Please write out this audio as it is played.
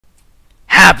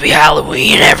Happy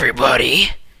Halloween,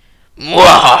 everybody! Mwahaha!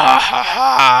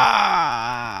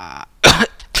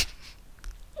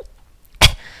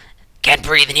 Can't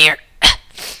breathe in here.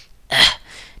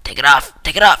 Take it off.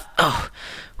 Take it off. Oh.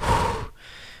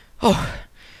 Oh.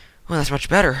 Well, that's much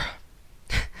better.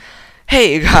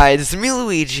 Hey guys, it's me,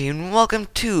 Luigi, and welcome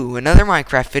to another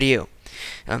Minecraft video.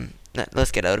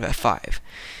 Let's get out of F5.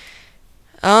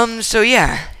 So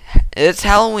yeah, it's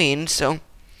Halloween, so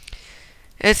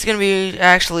it's gonna be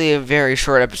actually a very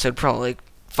short episode, probably like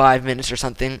 5 minutes or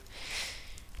something.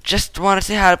 Just want to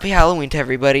say happy Halloween to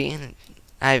everybody.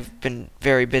 I've been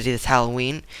very busy this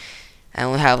Halloween. I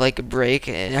only have like a break,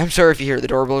 and I'm sorry if you hear the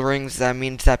doorbell rings. That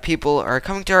means that people are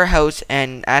coming to our house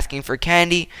and asking for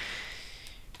candy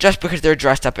just because they're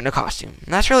dressed up in a costume.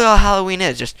 And that's really all Halloween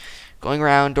is, just going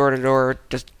around door to door,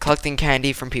 just collecting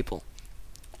candy from people.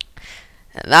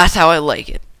 And that's how I like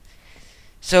it.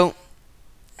 So,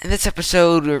 in this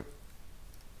episode,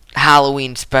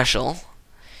 Halloween special,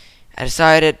 I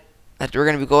decided that we're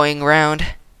going to be going around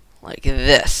like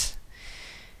this.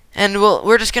 And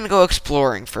we're just going to go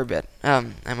exploring for a bit.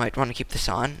 I might want to keep this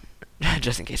on,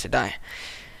 just in case I die.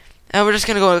 We're just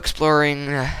going to go exploring.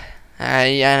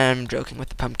 Yeah, I'm joking with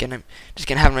the pumpkin. I'm just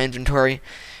going to have my inventory.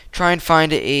 Try and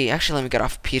find a... Actually, let me get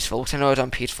off peaceful, because I know I was on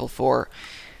peaceful for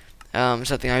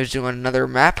something I was doing on another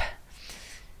map.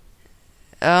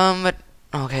 But...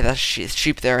 Okay, that's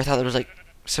sheep there. I thought there was like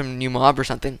some new mob or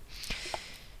something.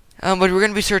 But we're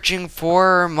going to be searching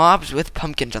for mobs with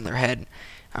pumpkins on their head.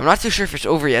 I'm not too sure if it's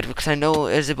over yet, because I know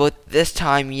it was about this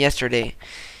time yesterday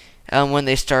when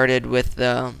they started with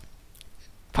the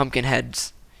pumpkin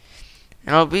heads.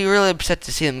 And I'll be really upset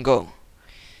to see them go,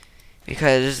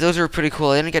 because those were pretty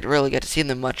cool. I didn't really get to see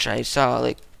them much. I saw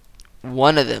like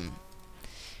one of them.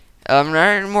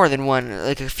 Not more than one,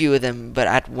 like a few of them, but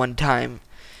at one time.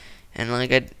 And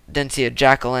like I didn't see a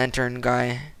jack-o'-lantern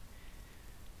guy.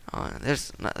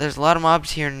 There's a lot of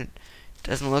mobs here, and it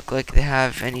doesn't look like they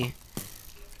have any.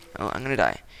 Oh, I'm gonna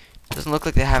die. Doesn't look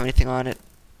like they have anything on it.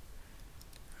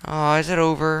 Oh, is it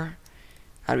over?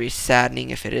 That'd be saddening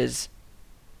if it is.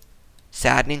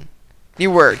 Saddening?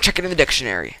 New word. Check it in the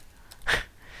dictionary.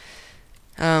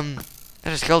 There's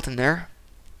a skeleton there.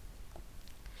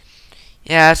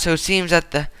 Yeah, so it seems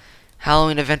that the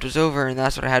Halloween event was over, and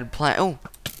that's what I had planned. Oh.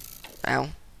 Ow.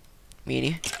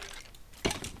 Meanie.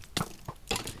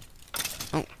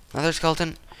 Oh, another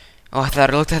skeleton. Oh, I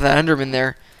thought I looked at that Enderman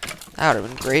there. That would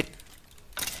have been great.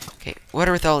 Okay, what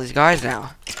are with all these guys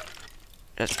now?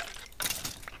 Just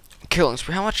killing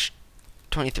spree. How much?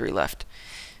 23 left.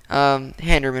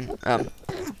 Enderman.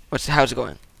 How's it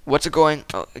going? What's it going?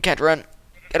 Oh, I can't run.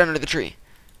 Get under the tree.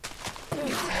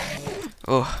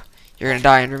 Oh, you're gonna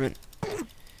die, Enderman.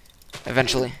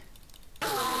 Eventually.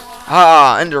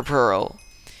 Ah, Ender Pearl.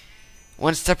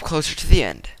 One step closer to the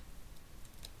end.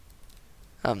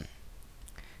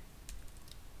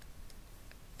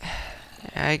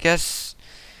 I guess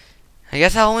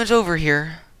Halloween's over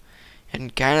here.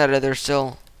 In Canada, there's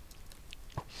still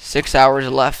 6 hours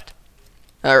left.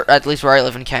 Or at least where I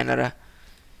live in Canada.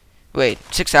 Wait,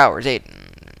 6 hours, 8,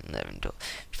 11, 12.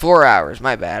 4 hours,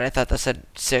 my bad. I thought that said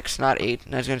 6, not 8.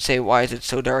 And I was going to say, why is it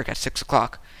so dark at 6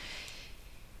 o'clock?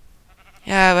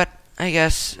 Yeah, but I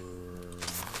guess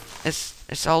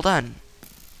it's all done.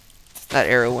 That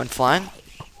arrow went flying.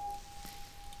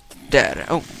 Dead.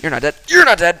 Oh, you're not dead. You're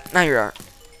not dead. Now you are.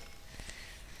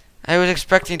 I was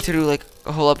expecting to do like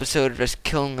a whole episode of just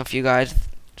killing a few guys with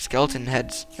skeleton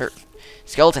heads.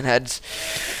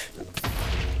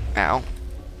 Ow.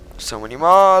 So many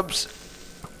mobs.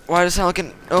 Why does it sound like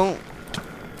an... Oh.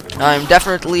 I'm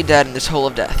definitely dead in this hole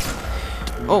of death.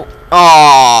 Oh.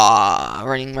 Aww.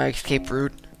 Running my escape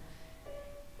route.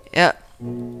 Yeah.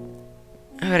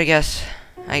 But I guess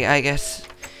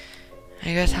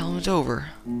Halloween's over.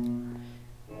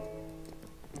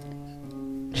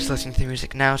 Just listening to the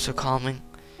music now, so calming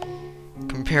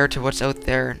compared to what's out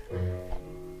there.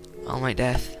 All my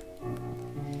death.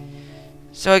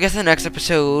 So I guess in the next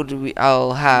episode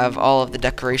I'll have all of the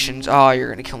decorations. Oh, you're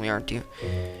gonna kill me, aren't you?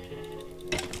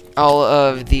 All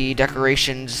of the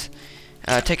decorations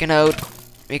taken out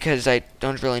because I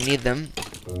don't really need them.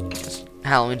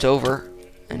 Halloween's over,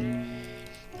 and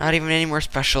not even any more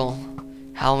special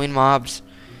Halloween mobs.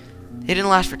 They didn't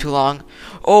last for too long.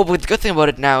 Oh, but the good thing about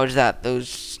it now is that those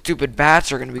stupid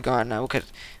bats are going to be gone now, because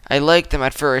I liked them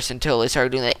at first until they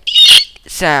started doing that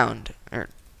sound. Or,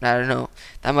 I don't know.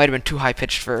 That might have been too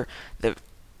high-pitched for the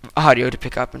audio to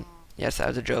pick up. And yes, that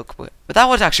was a joke, but that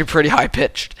was actually pretty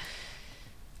high-pitched.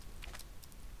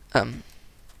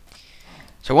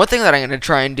 So one thing that I'm going to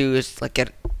try and do is like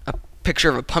get a picture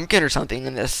of a pumpkin or something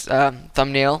in this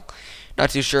thumbnail. Not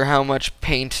too sure how much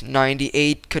Paint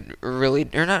 98 could really,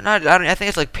 or not. I think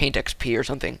it's like Paint XP or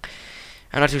something.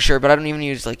 I'm not too sure, but I don't even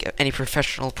use like any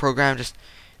professional program. Just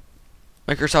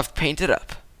Microsoft Paint it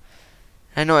up.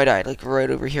 I know I died like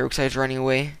right over here because I was running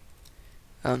away.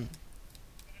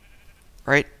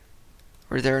 Right?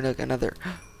 Or is there like another?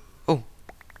 Oh,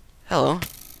 hello.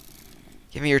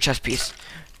 Give me your chest piece.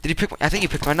 Did you pick? I think you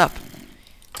picked mine up.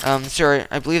 Sir,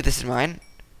 I believe this is mine.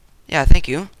 Yeah, thank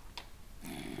you.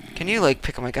 Can you like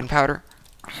pick up my gunpowder?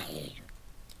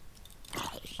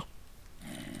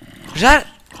 Was that?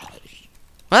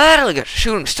 Was that like a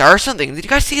shooting star or something? Did you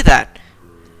guys see that?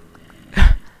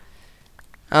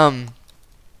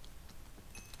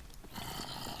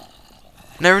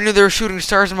 Never knew there were shooting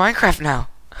stars in Minecraft now.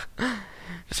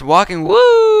 Just walking,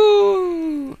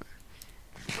 woo!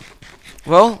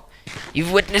 Well,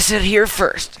 you've witnessed it here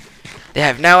first. They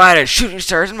have now added shooting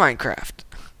stars in Minecraft.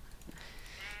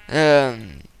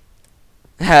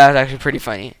 That's actually pretty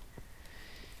funny.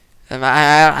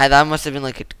 That must have been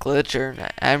like a glitch, or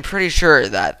I'm pretty sure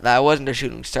that wasn't a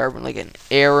shooting star, but like an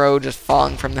arrow just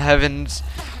falling from the heavens.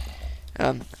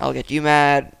 I'll get you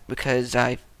mad because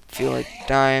I feel like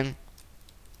dying.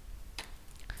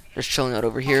 Just chilling out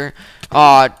over here.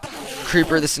 Aw,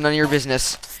 Creeper, this is none of your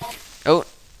business. Oh,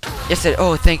 yes,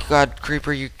 oh, thank God,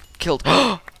 Creeper, you killed.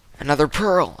 Another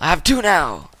pearl. I have 2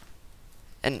 now,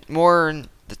 and more in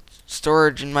the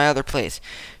storage in my other place.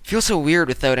 Feels so weird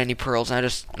without any pearls, and I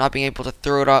just not being able to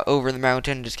throw it all over the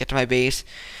mountain and just get to my base.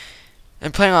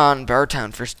 I'm playing on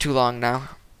Bartown for too long now.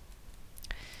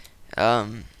 I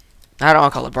don't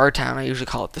want to call it Bartown. I usually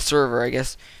call it the server, I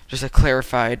guess, just to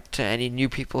clarify to any new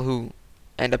people who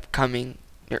end up coming.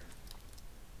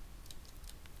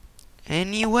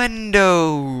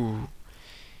 Innuendo.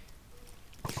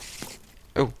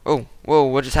 Oh, whoa,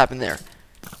 what just happened there?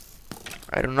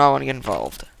 I do not want to get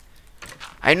involved.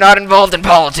 I'm not involved in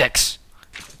politics.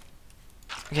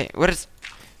 Okay, what is...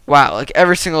 Wow, like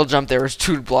every single jump there was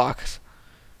 2 blocks.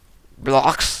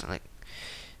 Like,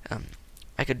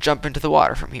 I could jump into the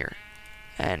water from here.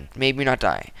 And maybe not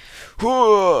die.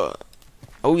 Oh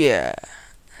yeah.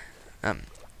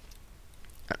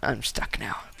 I'm stuck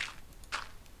now.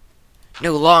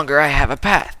 No longer I have a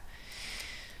path.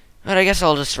 But I guess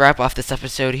I'll just wrap off this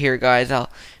episode here, guys. I'm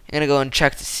gonna go and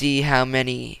check to see how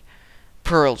many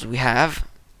pearls we have.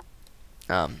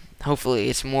 Hopefully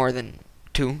it's more than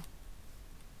 2.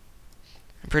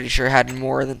 I'm pretty sure I had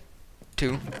more than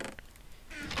 2.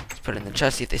 Let's put it in the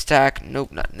chest, see if they stack.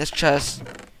 Nope, not in this chest.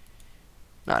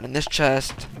 Not in this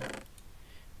chest.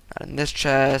 Not in this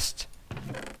chest.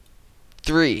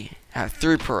 3. I have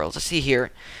 3 pearls. Let's see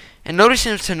here. And nobody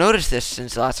seems to notice this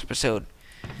since the last episode.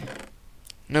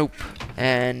 Nope.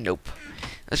 And nope.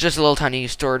 It's just a little tiny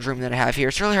storage room that I have here.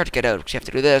 It's really hard to get out because you have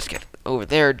to do this, get over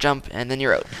there, jump, and then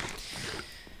you're out.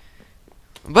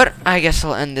 But I guess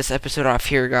I'll end this episode off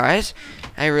here, guys.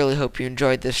 I really hope you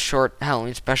enjoyed this short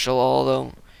Halloween special,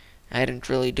 although I didn't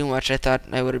really do much. I thought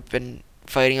I would have been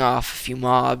fighting off a few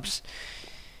mobs.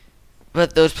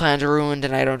 But those plans are ruined,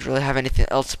 and I don't really have anything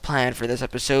else planned for this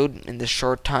episode in this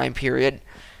short time period.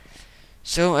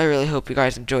 So I really hope you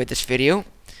guys enjoyed this video.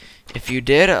 If you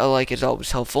did, a like is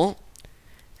always helpful.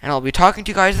 And I'll be talking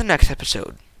to you guys in the next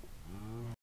episode.